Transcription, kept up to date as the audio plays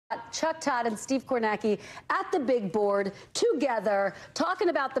Chuck Todd and Steve Kornacki at the big board together, talking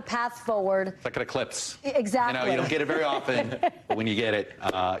about the path forward. It's like an eclipse. Exactly. You don't get it very often, but when you get it,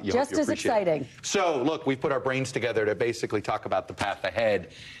 you just as exciting. So, look, we've put our brains together to basically talk about the path ahead.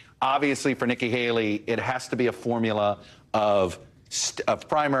 Obviously, for Nikki Haley, it has to be a formula of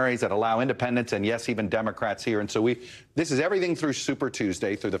primaries that allow independents and, yes, even Democrats here. And so this is everything through Super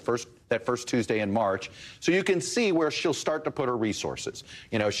Tuesday, through that first Tuesday in March. So you can see where she'll start to put her resources.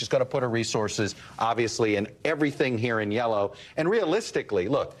 You know, she's going to put her resources, obviously, in everything here in yellow. And realistically,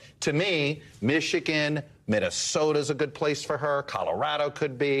 look, to me, Michigan, Minnesota's a good place for her. Colorado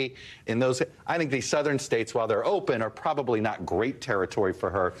could be. I think these southern states, while they're open, are probably not great territory for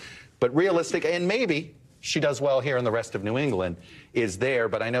her. But realistic, and maybe she does well here in the rest of New England, is there.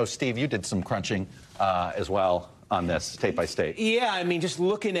 But I know, Steve, you did some crunching as well on this, state by state. Yeah, I mean, just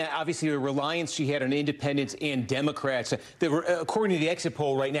looking at, obviously, the reliance she had on independents and Democrats. According to the exit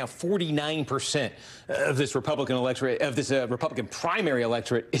poll right now, 49% of this Republican electorate, of this Republican primary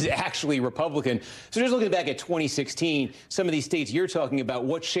electorate, is actually Republican. So just looking back at 2016, some of these states you're talking about,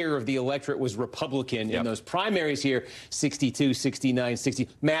 what share of the electorate was Republican in those primaries here? 62, 69, 60.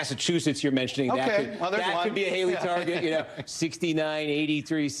 Massachusetts, you're mentioning. Okay, that could be a Haley target, you know, 69,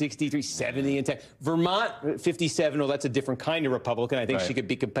 83, 63, 70 and 10. Vermont, 57. Well, that's a different kind of Republican. I think she could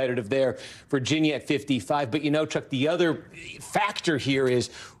be competitive there. Virginia at 55. But, you know, Chuck, the other factor here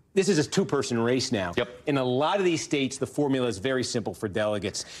is this is a two-person race now. In a lot of these states, the formula is very simple for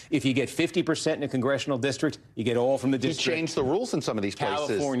delegates. If you get 50% in a congressional district, you get all from the district. He changed the rules in some of these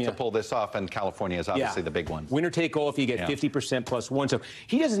places to pull this off, and California is obviously the big one. Winner take all if you get 50% plus one. So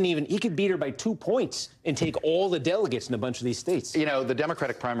he could beat her by 2 points and take all the delegates in a bunch of these states. You know, the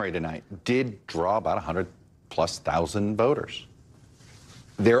Democratic primary tonight did draw about 100,000+ voters.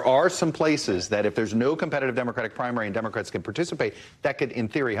 There are some places that if there's no competitive Democratic primary and Democrats can participate, that could, in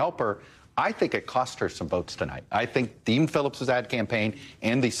theory, help her. I think it cost her some votes tonight. I think Dean Phillips' ad campaign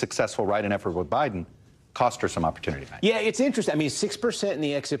and the successful write-in effort with Biden cost her some opportunity tonight. Yeah, it's interesting. I mean, 6% in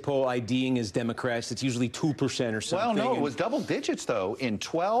the exit poll IDing as Democrats. It's usually 2% or something. Well, no, it was double digits, though, in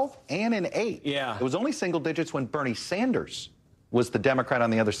 12 and in 8. Yeah. It was only single digits when Bernie Sanders was the Democrat on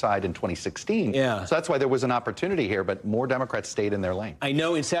the other side in 2016. Yeah. So that's why there was an opportunity here, but more Democrats stayed in their lane. I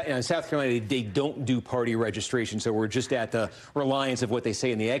know in South Carolina, they don't do party registration, so we're just at the reliance of what they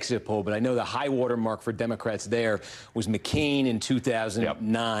say in the exit poll. But I know the high water mark for Democrats there was McCain in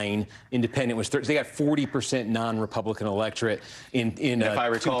 2009. Independent was 30. They got 40% non-Republican electorate in if I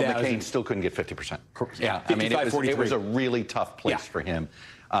recall, 2000. McCain still couldn't get 50%. Yeah, I mean, it was a really tough place for him.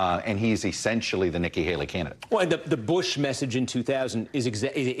 And he's essentially the Nikki Haley candidate. Well, the Bush message in 2000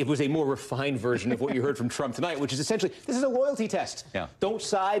 it was a more refined version of what you heard from Trump tonight, which is essentially, this is a loyalty test. Don't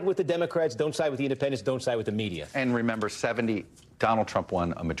side with the Democrats, don't side with the independents, don't side with the media. And remember, Donald Trump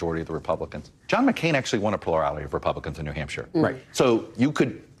won a majority of the Republicans. John McCain actually won a plurality of Republicans in New Hampshire. Right. So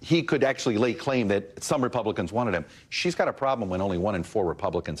he could actually lay claim that some Republicans wanted him. She's got a problem when only 1 in 4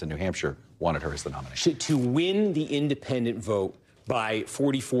 Republicans in New Hampshire wanted her as the nominee. To win the independent vote by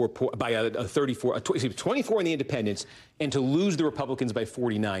 24 24 in the independents, and to lose the Republicans by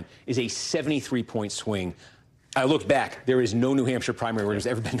 49 is a 73-point swing. I looked back. There is no New Hampshire primary where there's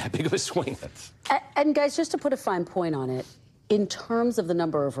ever been that big of a swing. And guys, just to put a fine point on it, in terms of the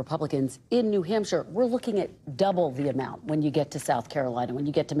number of Republicans in New Hampshire, we're looking at double the amount when you get to South Carolina, when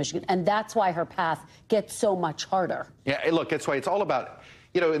you get to Michigan. And that's why her path gets so much harder. Yeah, look, that's why it's all about,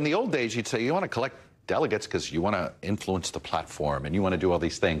 you know, in the old days, you'd say you want to collect delegates because you want to influence the platform and you want to do all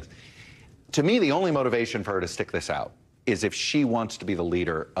these things. To me, the only motivation for her to stick this out is if she wants to be the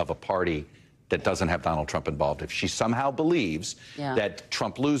leader of a party that doesn't have Donald Trump involved. If she somehow believes that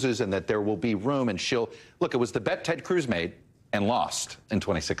Trump loses and that there will be room, and look, it was the bet Ted Cruz made and lost in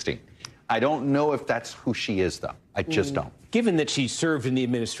 2016. I don't know if that's who she is, though. I just don't. Given that she served in the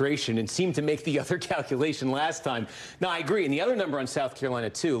administration and seemed to make the other calculation last time. No, I agree. And the other number on South Carolina,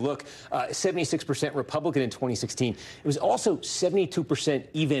 too. Look, 76% Republican in 2016. It was also 72%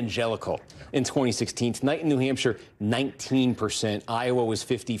 evangelical in 2016. Tonight in New Hampshire, 19%. Iowa was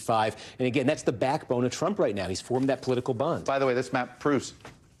 55%. And again, that's the backbone of Trump right now. He's formed that political bond. By the way, this map proves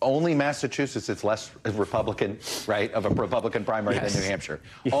only Massachusetts is less Republican, right, of a Republican primary than New Hampshire.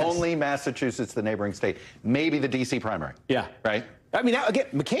 Only Massachusetts, the neighboring state. Maybe the D.C. primary. Right? I mean, again,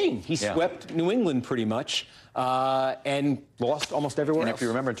 McCain, he swept New England pretty much and lost almost everywhere else. And if you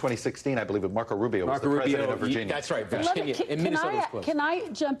remember in 2016, I believe Marco Rubio was the president of Virginia. That's right, Virginia. And Minnesota was close. Can I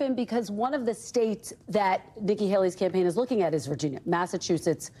jump in? Because one of the states that Nikki Haley's campaign is looking at is Virginia.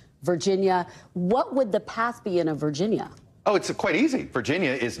 Massachusetts, Virginia. What would the path be in a Virginia? Oh, it's quite easy. Virginia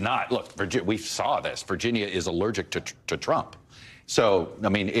is not. Look, we saw this. Virginia is allergic to Trump. So, I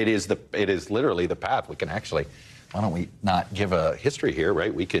mean, it is literally the path. We can actually, why don't we not give a history here,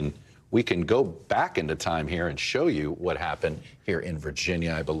 right? We can go back into time here and show you what happened here in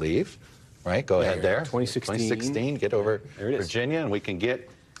Virginia, I believe. Right? Go ahead there. 2016. 2016. Get over Virginia, and we can get,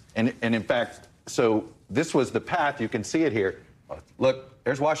 and in fact, so this was the path. You can see it here. Look,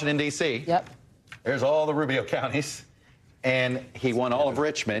 there's Washington, D.C. Yep. There's all the Rubio counties. And he won all of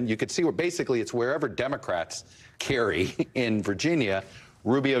Richmond. You could see where basically it's wherever Democrats carry in Virginia.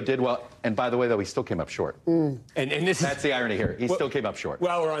 Rubio did well. And by the way, though, he still came up short. And that's the irony here. He still came up short.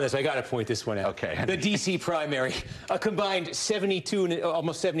 While we're on this, I got to point this one out. Okay. The D.C. primary, a combined 72 and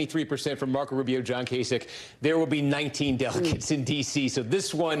almost 73% from Marco Rubio, John Kasich. There will be 19 delegates in D.C. So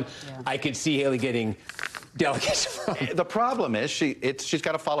this one, I could see Haley getting delegates from. The problem is she's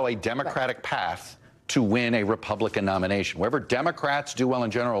got to follow a Democratic path to win a Republican nomination. Wherever Democrats do well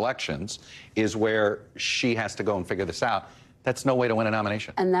in general elections is where she has to go and figure this out. That's no way to win a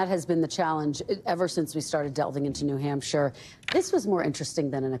nomination. And that has been the challenge ever since we started delving into New Hampshire. This was more interesting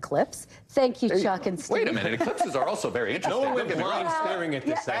than an eclipse. Thank you, Chuck and Steve. Wait a minute. Eclipses are also very interesting. No one went blind staring at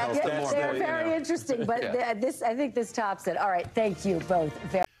this. They're very interesting, but I think this tops it. All right. Thank you both.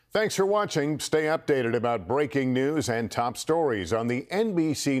 Thanks for watching. Stay updated about breaking news and top stories on the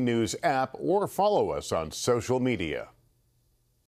NBC News app or follow us on social media.